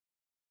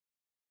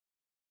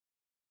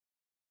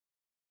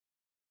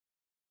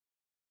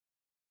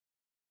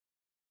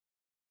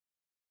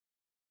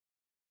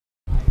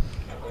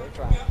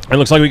It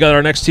looks like we got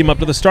our next team up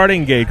to the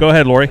starting gate. Go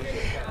ahead, Lori.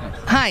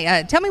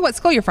 Hi, tell me what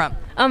school you're from.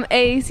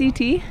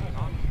 AACT.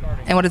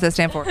 And what does that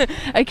stand for?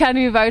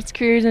 Academy of Arts,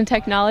 Careers, and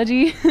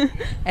Technology.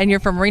 And you're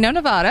from Reno,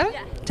 Nevada.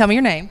 Yeah. Tell me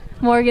your name.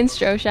 Morgan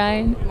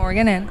Stroshine.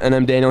 Morgan And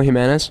I'm Daniel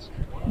Jimenez.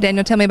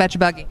 Daniel, tell me about your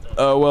buggy.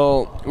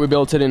 Well, we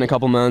built it in a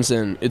couple months,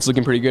 and it's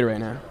looking pretty good right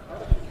now.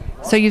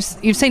 So you've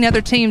seen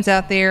other teams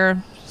out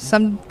there,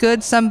 some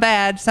good, some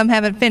bad, some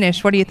haven't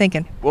finished. What are you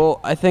thinking? Well,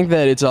 I think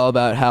that it's all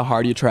about how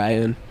hard you try,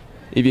 and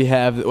if you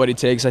have what it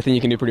takes, I think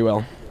you can do pretty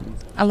well.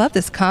 I love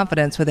this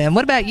confidence with him.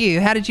 What about you?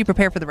 How did you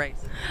prepare for the race?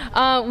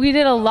 We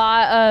did a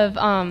lot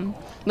of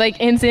like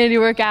insanity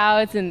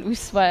workouts, and we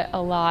sweat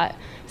a lot.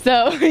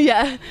 So,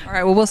 yeah. All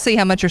right, well, we'll see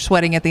how much you're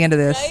sweating at the end of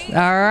this. Right?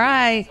 All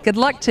right, good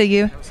luck to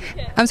you.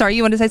 I'm sorry,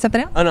 you wanted to say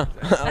something else? Oh, no.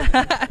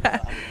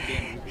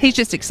 He's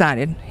just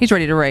excited. He's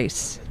ready to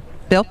race.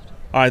 Bill?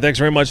 All right, thanks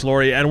very much,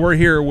 Lori. And we're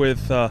here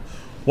with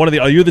one of the.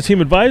 Are you the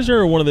team advisor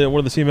or one of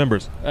the team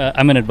members?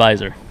 I'm an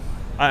advisor.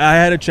 I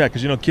had to check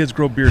because kids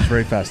grow beards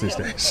very fast these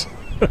days.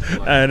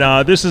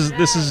 And this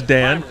is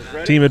Dan,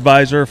 team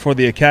advisor for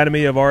the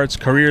Academy of Arts,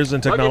 Careers,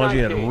 and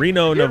Technology in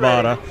Reno,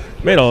 Nevada.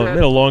 Made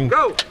a long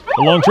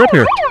trip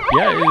here.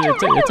 Yeah,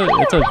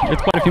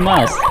 it's quite a few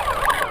miles.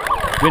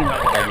 We didn't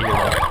ride the buggy here,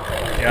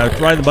 though. Yeah,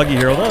 riding the buggy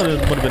here, although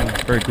it would have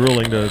been very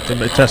grueling to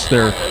test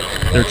their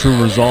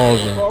true resolve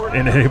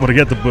and able to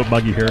get the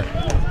buggy here.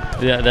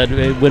 Yeah,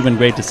 it would have been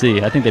great to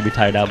see. I think they'd be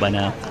tired out by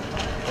now.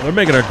 Well, they're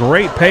making a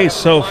great pace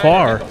so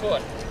far.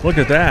 Look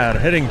at that,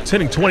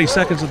 hitting 20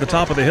 seconds at the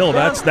top of the hill.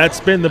 That's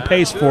been the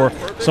pace for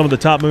some of the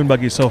top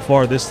Moonbuggies so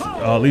far. This,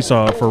 at least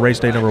for race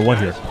day number 1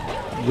 here.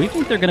 We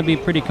think they're going to be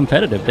pretty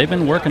competitive. They've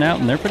been working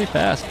out, and they're pretty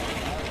fast.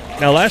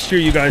 Now, last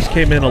year you guys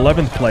came in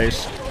 11th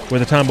place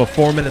with a time of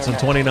 4 minutes and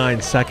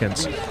 29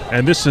 seconds.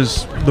 And this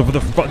is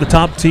the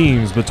top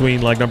teams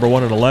between like number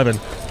 1 and 11.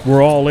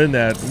 We're all in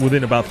that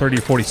within about 30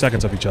 or 40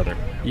 seconds of each other.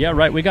 Yeah,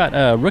 right. We got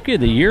a Rookie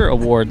of the Year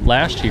award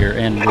last year,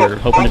 and we're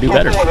hoping to do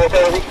better.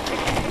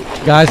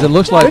 Guys, it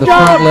looks like the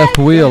front left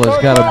wheel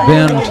has got a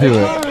bend to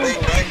it.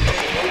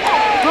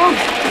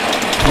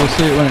 We'll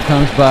see it when it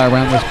comes by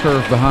around this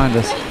curve behind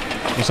us.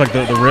 Looks like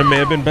the rim may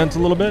have been bent a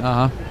little bit.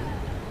 Uh-huh.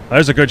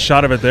 There's a good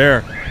shot of it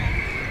there.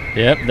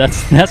 Yep,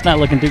 that's not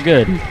looking too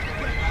good.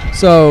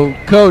 So,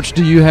 Coach,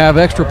 do you have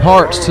extra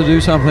parts to do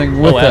something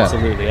with that?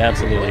 Absolutely,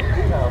 absolutely.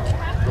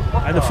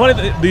 And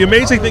the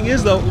amazing thing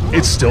is, though,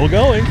 it's still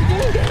going.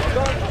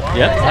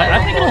 Yep,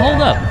 I think it'll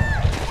hold up.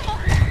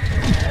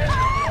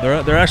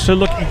 They're actually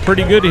looking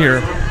pretty good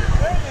here.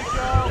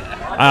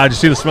 I just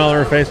see the smile on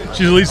her face.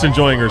 She's at least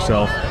enjoying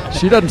herself.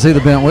 She doesn't see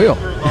the bent wheel.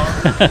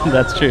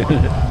 That's true.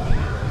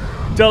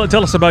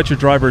 Tell us about your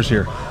drivers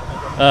here.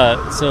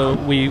 So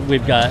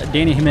we've got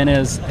Danny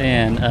Jimenez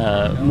and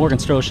Morgan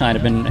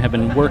Stroshine have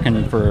been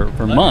working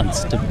for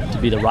months to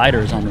be the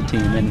riders on the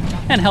team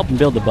and helping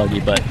build the buggy,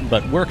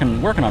 but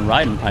working on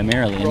riding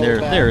primarily, and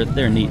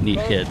they're neat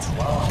kids.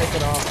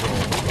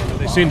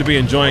 They seem to be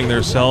enjoying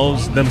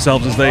themselves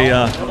as they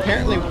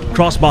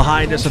cross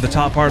behind us at the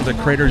top part of the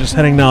crater, just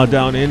heading now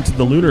down into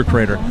the lunar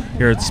crater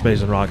here at the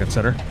Space and Rocket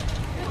Center.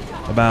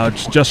 About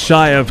just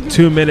shy of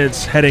 2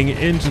 minutes heading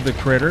into the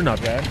crater, not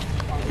bad.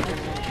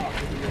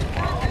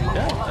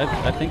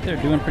 Yeah, I think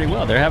they're doing pretty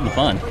well. They're having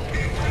fun.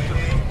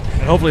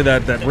 And hopefully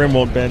that rim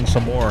won't bend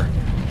some more.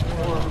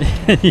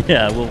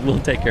 Yeah, we'll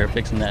take care of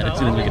fixing that as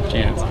soon as we get a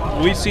chance.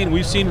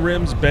 We've seen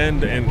rims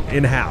bend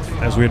in half,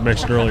 as we had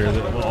mentioned earlier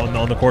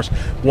on the course.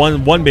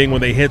 One being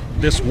when they hit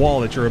this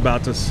wall that you're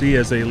about to see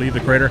as they leave the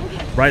crater.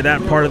 Right,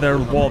 that part of their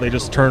wall, they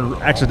just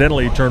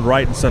accidentally turned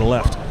right instead of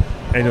left,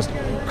 and just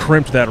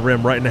crimped that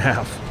rim right in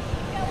half.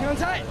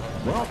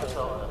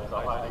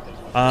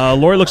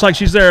 Lori looks like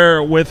she's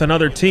there with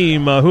another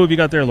team. Who have you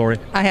got there, Lori?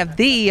 I have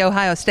the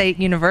Ohio State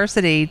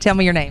University. Tell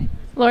me your name.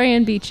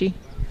 Lorianne Beachy.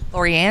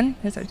 Lorianne?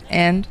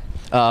 And?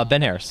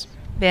 Ben Harris.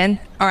 Ben?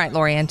 All right,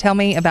 Lorianne, tell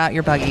me about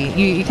your buggy.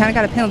 You kind of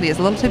got a penalty. Is it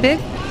a little too big?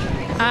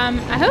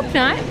 I hope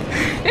not.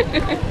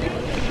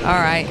 All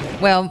right.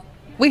 Well,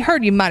 we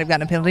heard you might have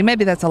gotten a penalty.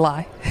 Maybe that's a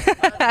lie.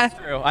 That's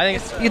true. I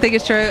think it's. You think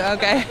it's true?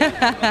 Okay.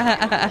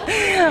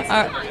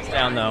 It's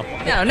down though.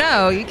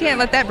 No, you can't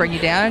let that bring you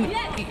down.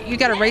 You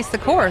got to race the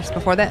course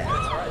before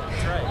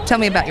that. Tell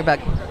me about your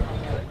buggy.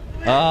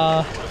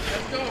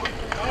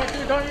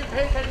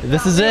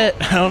 This is it.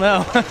 I don't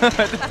know.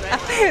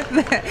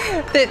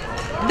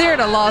 They're at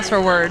a loss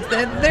for words.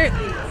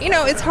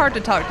 It's hard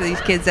to talk to these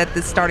kids at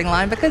the starting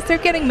line because they're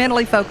getting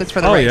mentally focused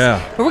for the race.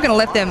 Yeah. But we're going to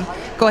let them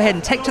go ahead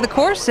and take to the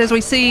course as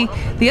we see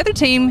the other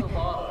team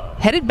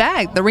headed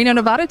back. The Reno,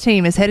 Nevada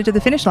team is headed to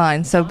the finish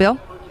line. So, Bill?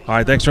 All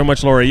right, thanks very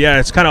much, Lori. Yeah,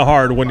 it's kind of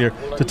hard when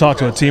to talk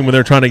to a team when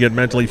they're trying to get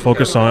mentally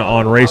focused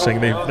on racing.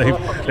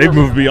 They've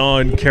moved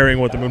beyond caring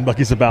what the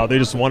Moonbuggy's about. They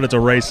just wanted to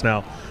race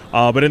now.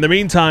 But in the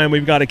meantime,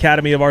 we've got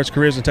Academy of Arts,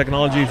 Careers, and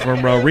Technology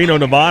from Reno,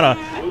 Nevada,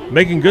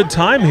 making good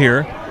time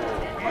here.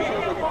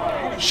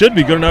 Should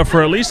be good enough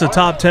for at least a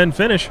top 10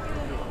 finish.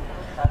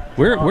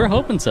 We're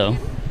hoping so.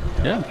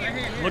 Yeah.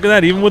 Look at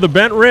that, even with a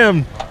bent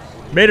rim.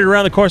 Made it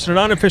around the course in an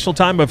unofficial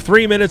time of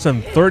 3 minutes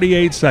and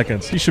 38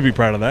 seconds. You should be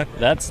proud of that.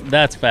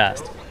 That's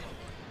fast.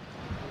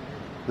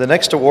 The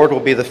next award will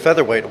be the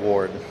Featherweight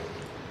Award,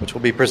 which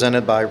will be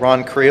presented by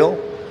Ron Creel,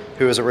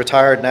 who is a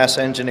retired NASA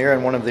engineer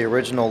and one of the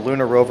original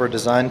lunar rover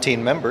design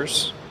team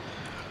members,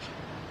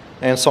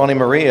 and Sonny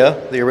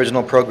Maria, the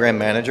original program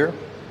manager.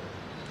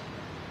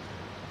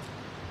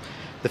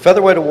 The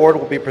Featherweight Award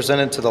will be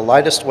presented to the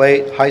lightest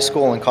weight high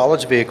school and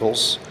college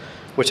vehicles,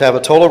 which have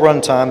a total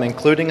runtime,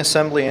 including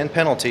assembly and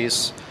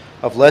penalties,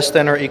 of less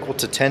than or equal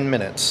to 10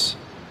 minutes.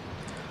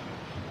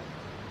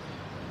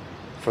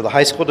 For the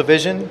high school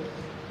division,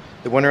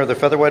 the winner of the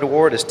Featherweight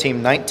Award is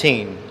Team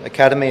 19,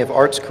 Academy of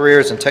Arts,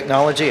 Careers, and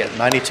Technology at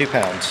 92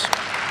 pounds.